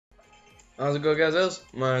How's it going, guys?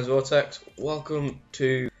 My name's VorteX. Welcome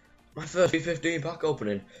to my first V15 pack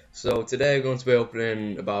opening. So today I'm going to be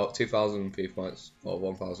opening about 2,000 FIFA points, or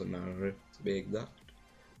 1,900 to be exact.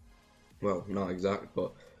 Well, not exact,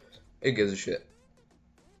 but it gives a shit.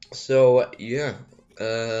 So yeah,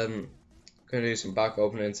 gonna do some pack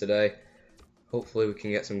opening today. Hopefully we can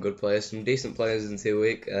get some good players, some decent players in 2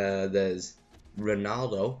 weeks. There's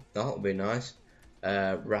Ronaldo, that'll be nice.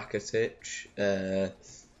 Rakitic,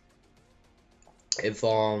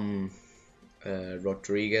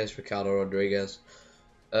 Ricardo Rodriguez,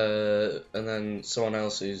 and then someone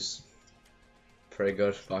else who's pretty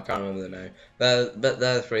good, but I can't remember the name. They're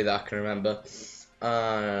the three that I can remember,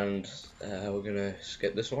 and we're gonna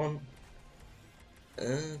skip this one.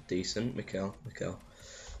 Decent, Mikel.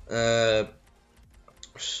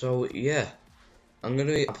 So yeah, I'm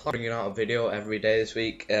bringing out a video every day this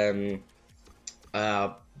week. Yesterday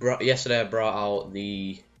I brought out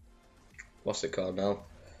the what's it called now?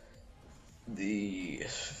 The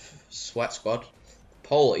Sweat Squad.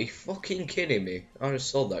 Paul, are you fucking kidding me? I just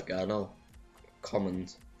sold that guy now.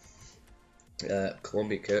 Commons.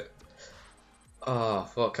 Columbia kit. Oh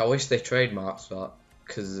fuck, I wish they trademarked that,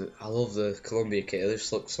 because I love the Columbia kit. It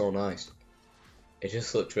just looks so nice. It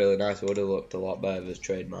just looks really nice. It would have looked a lot better if it was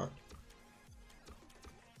trademarked.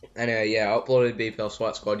 Anyway, yeah, I uploaded BPL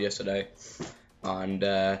Sweat Squad yesterday, and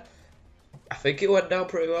I think it went down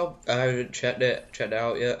pretty well. I haven't checked it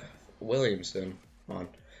out yet. Williamson, man,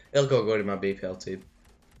 he'll go good in my BPL team.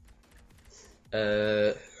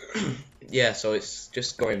 Yeah, so it's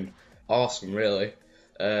just going awesome, really.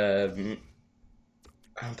 I'm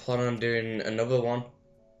planning on doing another one.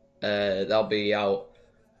 That'll be out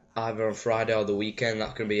either on Friday or the weekend.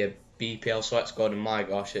 That's gonna be a BPL Sweat Squad, and my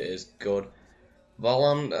gosh, it is good.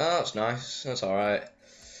 Voland, that's nice. That's all right.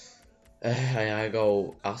 I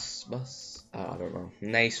go Asbus. I don't know.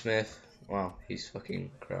 Naismith. Wow, he's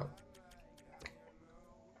fucking crap.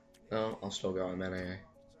 No, I'll still go him anyway.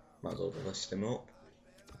 Might as well list him up.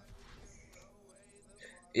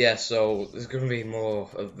 Yeah, so there's gonna be more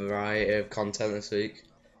a variety of content this week.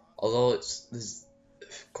 Although there's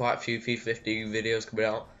quite a few P50 videos coming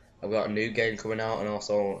out. I've got a new game coming out and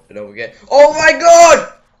also another game. Oh my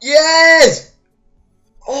god! Yes!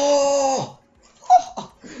 Oh!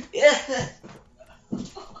 Yeah!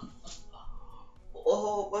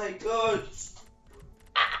 Oh my god!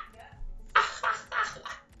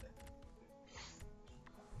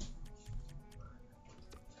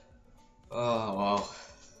 Oh wow.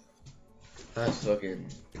 That's fucking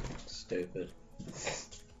stupid.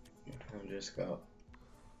 I just got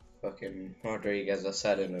fucking Rodriguez, I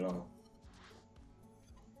said it and all.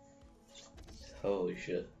 Holy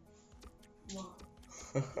shit.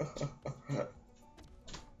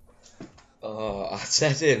 Oh, I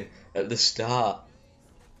said him at the start.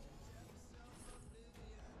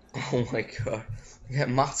 Oh my god. Get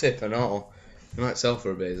Matip and all. You might sell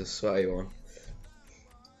for a bit, it's a sweaty one.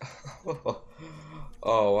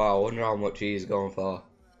 Oh wow, I wonder how much he's going for.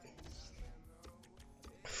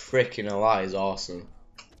 Freaking hell, that is awesome.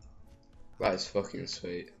 That is fucking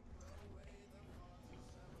sweet.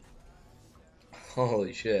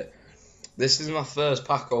 Holy shit. This is my first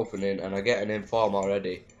pack opening and I get an inform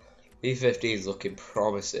already. B15 is looking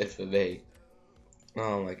promising for me.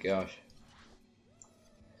 Oh my gosh.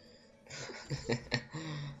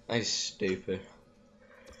 That's stupid.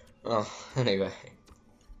 Oh, anyway.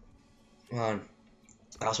 Man,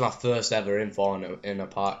 that's my first ever info in a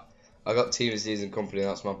pack. I got Team of the Season Company,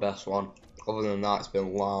 that's my best one. Other than that, it's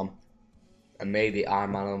been Lamb. And maybe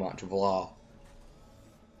I'm Man of the Match Vlar.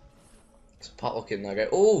 It's a pot looking that guy.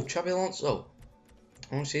 Oh, Xabi Alonso.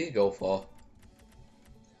 How much did he go for?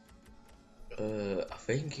 I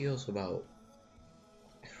think he was about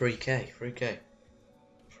 3k,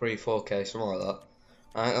 4k, something like that.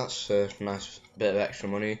 Alright, that's a nice bit of extra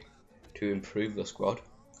money to improve the squad.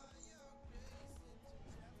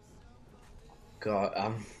 God,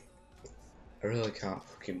 I really can't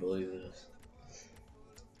fucking believe this.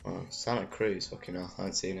 Oh, Santa Cruz, fucking hell, I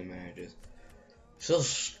haven't seen him in ages. So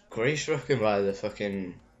grief-stricken by the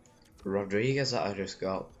fucking Rodriguez that I just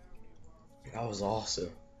got. That was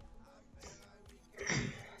awesome.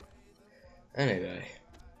 Anyway,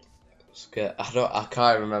 let's get. I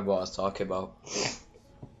can't remember what I was talking about.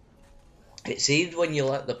 It seems when you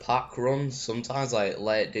let the pack run, sometimes like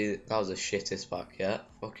let it do. That was the shittest pack yet.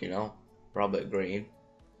 Fucking hell, Robert Green.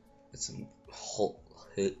 It's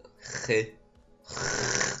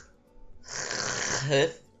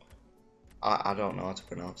I don't know how to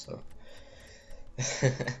pronounce that.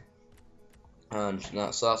 And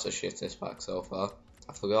so that's the shittest pack so far.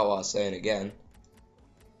 I forgot what I was saying again.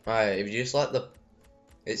 Right, if you just let the...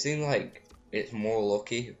 It seemed like it's more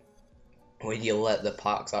lucky when you let the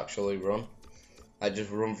packs actually run. I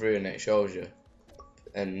just run through and it shows you.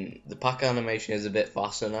 And the pack animation is a bit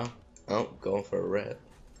faster now. Oh, going for a rip.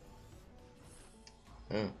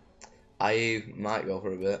 Oh. I might go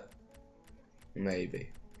for a bit. Maybe.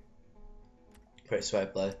 Pretty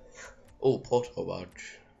sweat play. Oh, Porto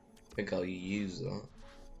badge. I think I'll use that.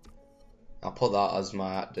 I'll put that as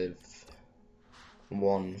my active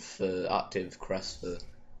one for active crest for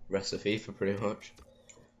rest of FIFA pretty much.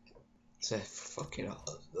 So fucking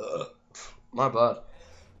hell. My bad.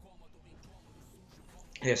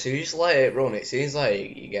 Yeah, so you just let it run, it seems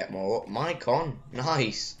like you get more. Mic on.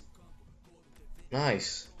 Nice.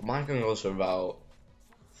 Nice. Mic on goes for about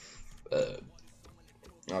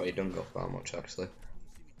oh, he doesn't go for that much actually.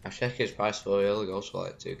 I check his price for it, it goes for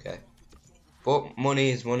like 2k. But money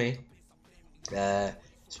is money.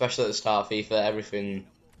 Especially at the start of FIFA, everything,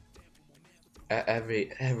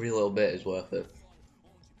 every little bit is worth it.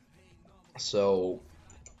 So,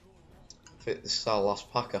 I think this is our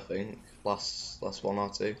last pack. I think last one or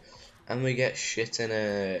two, and we get shit in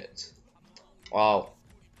it. Wow,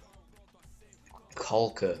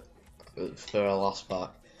 Colker for our last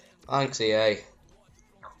pack. Thanks, EA.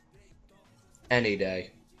 Any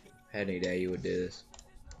day you would do this.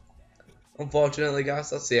 Unfortunately, guys,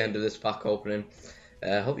 that's the end of this pack opening.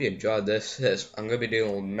 I hope you enjoyed this. I'm going to be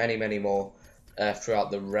doing many more throughout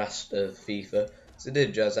the rest of FIFA. So if you did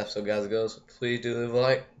enjoy this episode, guys and girls, please do leave a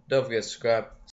like. Don't forget to subscribe.